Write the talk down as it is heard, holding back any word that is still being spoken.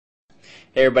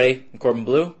Hey everybody, I'm Corbin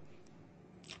Bleu.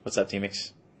 What's up,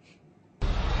 Teemix?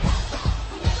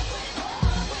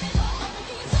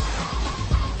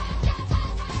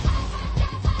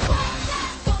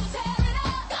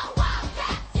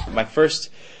 My first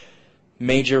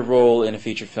major role in a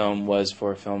feature film was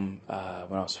for a film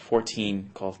when I was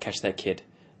 14 called Catch That Kid,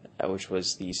 which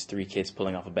was these three kids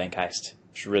pulling off a bank heist,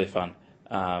 which was really fun.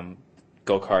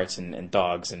 Go-karts and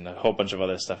dogs and a whole bunch of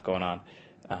other stuff going on.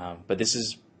 But this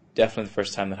is definitely the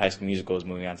first time that High School Musical is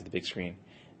moving onto the big screen.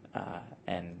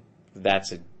 And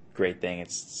that's a great thing.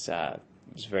 It's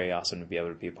very awesome to be able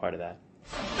to be a part of that.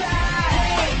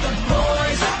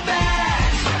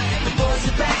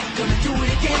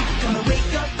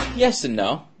 Yes and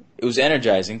no. It was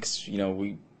energizing because,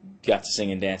 we got to sing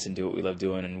and dance and do what we love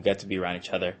doing, and we got to be around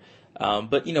each other.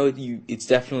 But, it's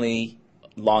definitely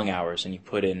long hours, and you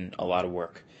put in a lot of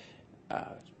work.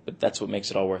 But that's what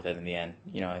makes it all worth it in the end.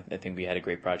 I think we had a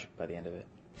great project by the end of it.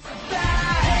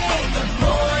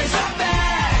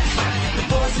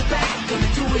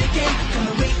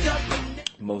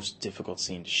 Most difficult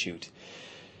scene to shoot.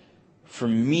 For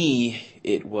me,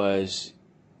 it was,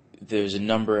 there's a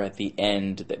number at the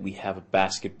end that we have a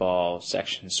basketball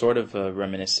section, sort of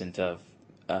reminiscent of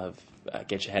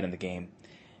Get Your Head in the Game.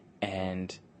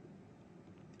 And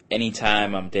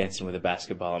anytime I'm dancing with a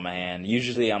basketball in my hand,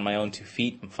 usually on my own 2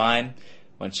 feet, I'm fine.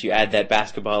 Once you add that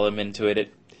basketball element to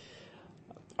it,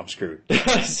 I'm screwed.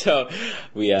 So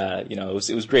we,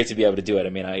 it was great to be able to do it. I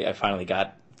mean, I finally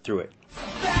got through it.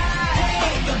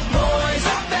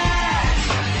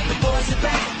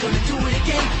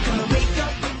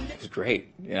 It was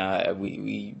great.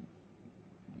 We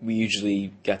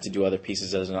usually got to do other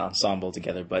pieces as an ensemble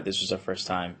together, but this was our first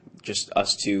time, just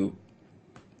us two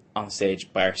on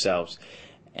stage by ourselves,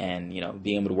 and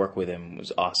being able to work with him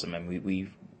was awesome, and we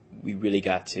really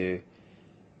got to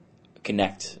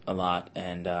connect a lot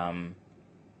and kind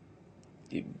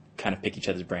of pick each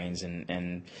other's brains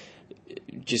and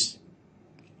just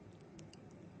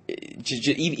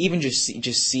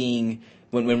seeing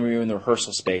when we were in the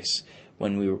rehearsal space,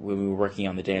 when we were working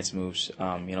on the dance moves,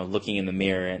 looking in the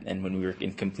mirror, and when we were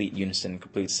in complete unison,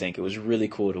 complete sync, it was really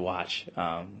cool to watch.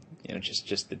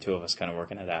 Just the two of us kind of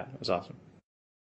working it out. It was awesome.